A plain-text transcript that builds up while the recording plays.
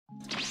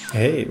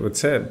Hey,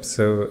 what's up?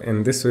 So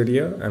in this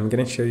video, I'm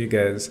gonna show you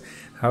guys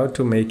how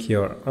to make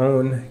your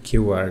own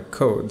QR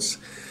codes.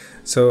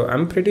 So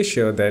I'm pretty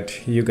sure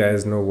that you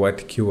guys know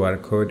what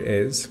QR code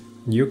is.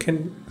 You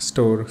can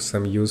store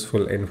some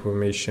useful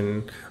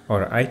information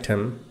or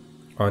item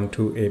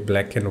onto a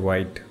black and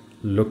white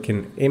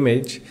looking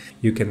image.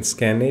 You can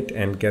scan it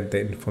and get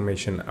the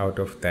information out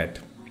of that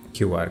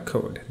QR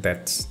code.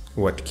 That's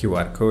what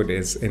QR code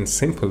is in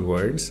simple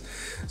words.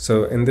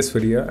 So in this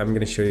video, I'm going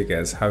to show you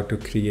guys how to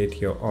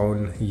create your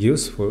own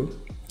useful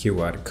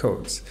QR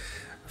codes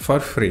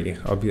for free,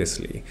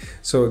 obviously.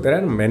 So there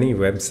are many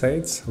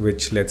websites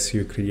which lets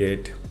you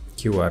create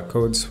QR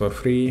codes for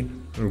free.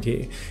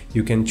 Okay,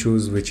 you can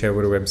choose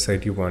whichever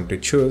website you want to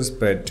choose,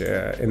 but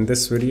in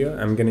this video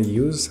I'm going to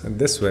use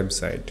this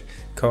website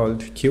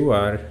called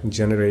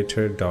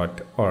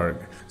qrgenerator.org.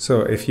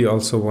 So if you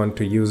also want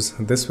to use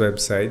this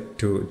website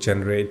to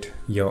generate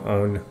your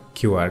own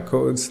QR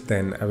codes,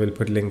 then I will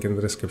put a link in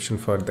the description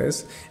for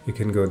this. You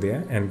can go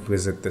there and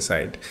visit the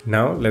site.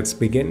 Now let's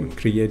begin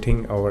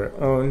creating our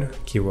own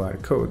QR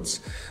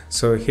codes.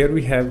 So here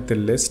we have the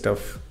list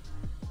of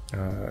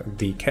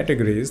the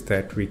categories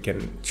that we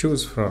can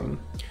choose from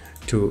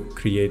to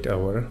create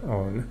our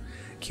own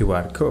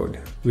QR code.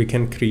 We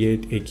can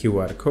create a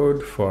QR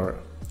code for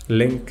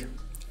link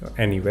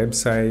any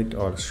website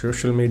or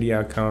social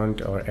media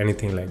account or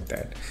anything like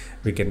that.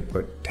 We can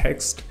put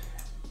text,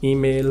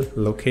 email,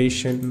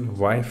 location,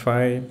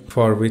 Wi-Fi.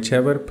 For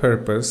whichever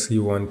purpose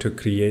you want to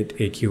create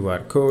a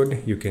QR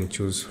code, you can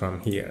choose from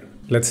here.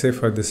 Let's say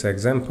for this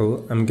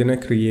example, I'm gonna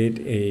create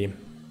a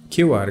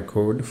QR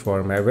code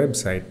for my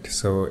website.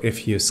 So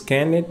if you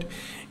scan it,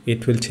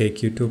 it will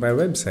take you to my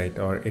website,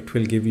 or it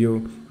will give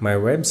you my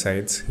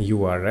website's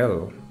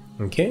URL.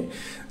 Okay,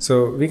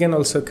 so we can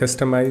also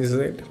customize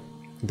it.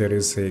 There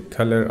is a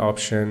color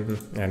option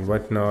and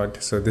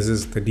whatnot. So this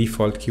is the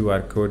default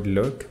QR code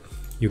look.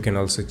 You can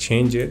also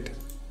change it.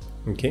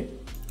 Okay,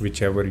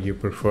 whichever you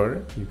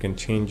prefer, you can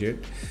change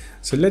it.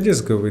 So let's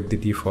just go with the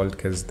default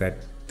because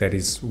that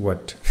is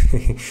what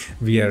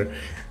we are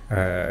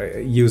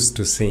used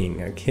to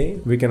seeing. Okay,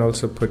 we can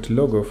also put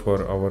logo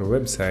for our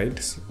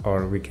websites,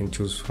 or we can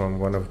choose from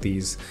one of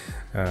these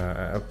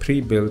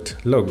pre-built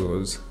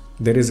logos.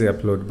 There is a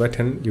upload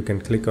button. You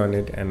can click on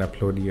it and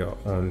upload your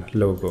own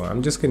logo.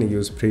 I'm just going to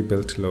use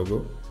pre-built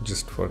logo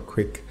just for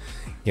quick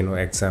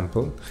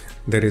example.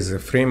 There is a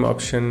frame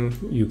option.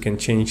 You can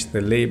change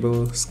the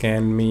label,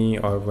 scan me,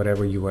 or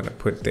whatever you want to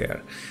put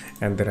there.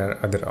 And there are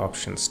other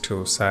options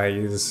too,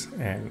 size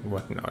and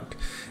whatnot.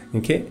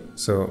 Okay,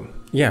 so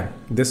yeah,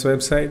 this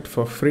website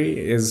for free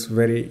is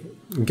very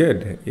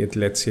good. It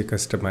lets you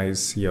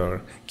customize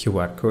your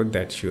QR code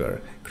that you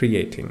are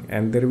creating.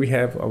 And there we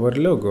have our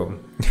logo.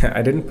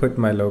 I didn't put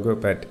my logo,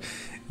 but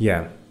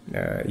yeah,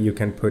 you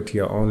can put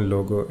your own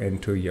logo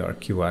into your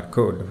QR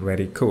code.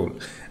 Very cool.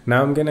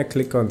 Now I'm gonna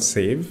click on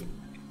save.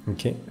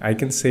 Okay, I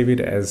can save it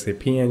as a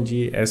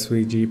PNG,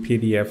 SVG,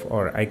 PDF,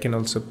 or I can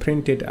also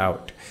print it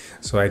out.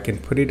 So I can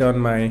put it on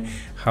my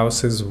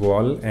house's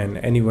wall and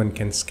anyone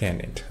can scan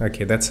it.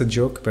 Okay, that's a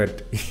joke,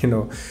 but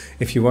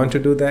if you want to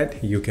do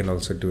that, you can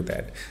also do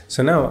that.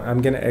 So now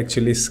I'm gonna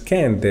actually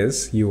scan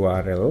this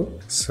URL.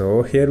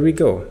 So here we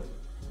go.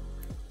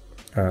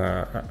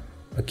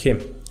 Okay,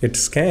 it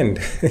scanned.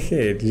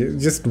 It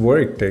just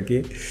worked.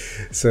 Okay,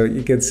 so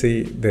you can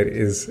see there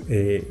is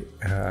a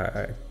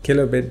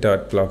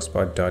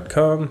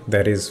kilobit.blogspot.com.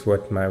 that is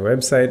what my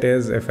website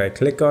is. If I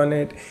click on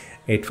it,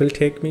 it will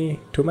take me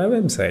to my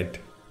website.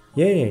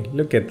 Yay,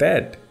 look at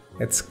that.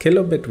 It's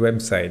Kilobit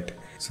website.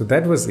 So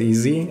that was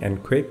easy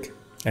and quick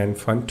and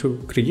fun to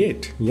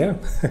create. Yeah,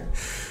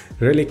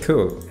 really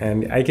cool.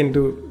 And I can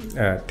do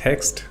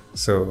text.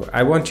 So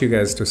I want you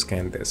guys to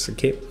scan this.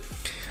 Okay,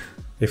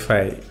 if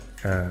I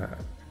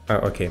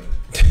okay.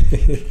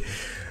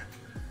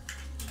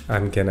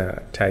 I'm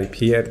gonna type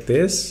here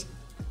this.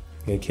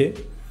 Okay,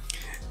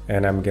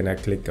 and I'm gonna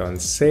click on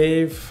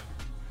save,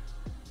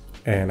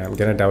 and I'm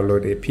gonna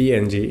download a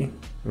PNG.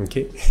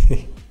 Okay,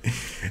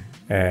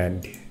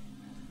 and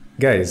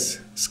guys,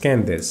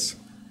 scan this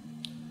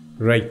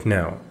right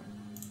now.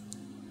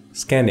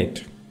 Scan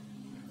it,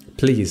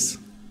 please.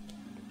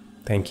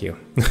 Thank you.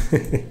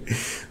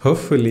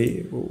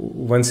 Hopefully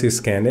once you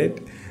scan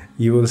it,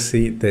 you will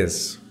see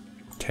this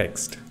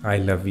text, I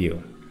love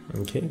you.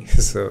 Okay,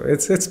 so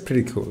it's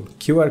pretty cool.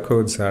 QR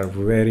codes are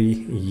very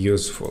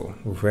useful.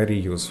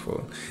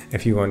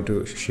 If you want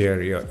to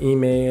share your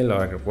email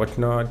or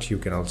whatnot, you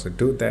can also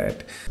do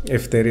that.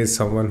 If there is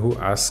someone who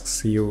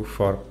asks you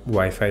for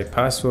Wi-Fi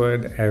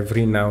password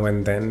every now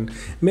and then,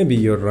 maybe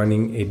you're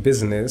running a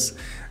business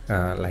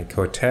like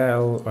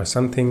hotel or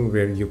something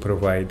where you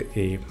provide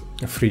a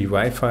free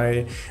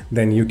Wi-Fi,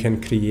 then you can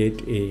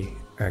create a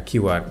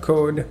QR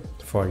code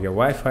for your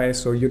Wi-Fi,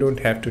 so you don't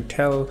have to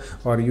tell,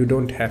 or you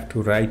don't have to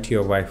write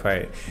your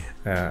Wi-Fi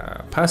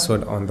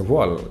password on the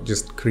wall.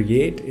 Just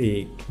create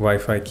a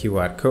Wi-Fi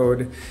QR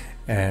code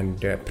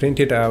and print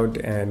it out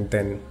and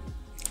then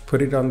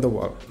put it on the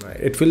wall.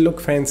 It will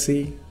look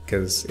fancy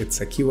because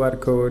it's a QR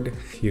code.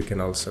 You can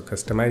also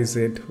customize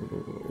it,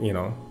 you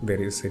know, there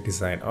is a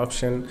design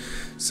option.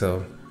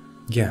 So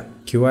yeah,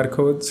 QR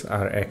codes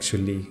are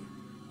actually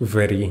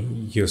very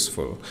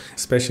useful,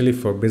 especially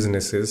for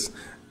businesses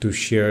to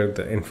share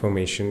the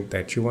information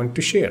that you want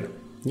to share.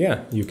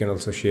 Yeah, you can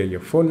also share your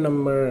phone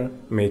number,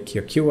 make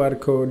your QR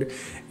code,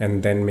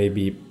 and then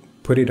maybe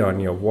put it on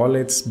your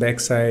wallet's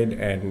backside,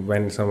 and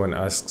when someone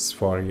asks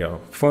for your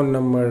phone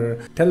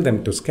number, tell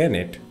them to scan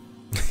it.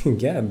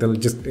 Yeah, they'll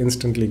just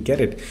instantly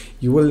get it.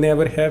 You will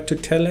never have to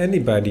tell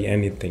anybody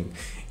anything.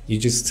 You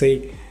just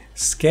say,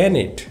 scan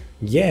it.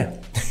 Yeah.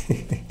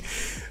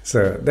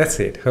 So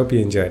that's it. Hope you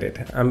enjoyed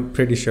it. I'm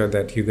pretty sure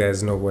that you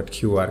guys know what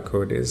QR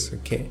code is,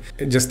 okay?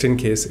 Just in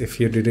case if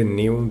you didn't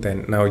know,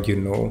 then now you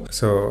know.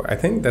 So I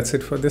think that's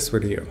it for this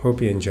video. Hope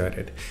you enjoyed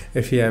it.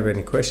 If you have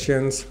any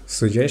questions,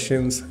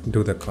 suggestions,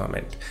 do the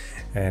comment.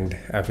 And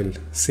I will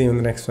see you in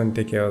the next one.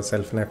 Take care of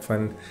yourself and have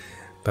fun.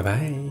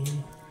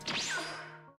 Bye-bye.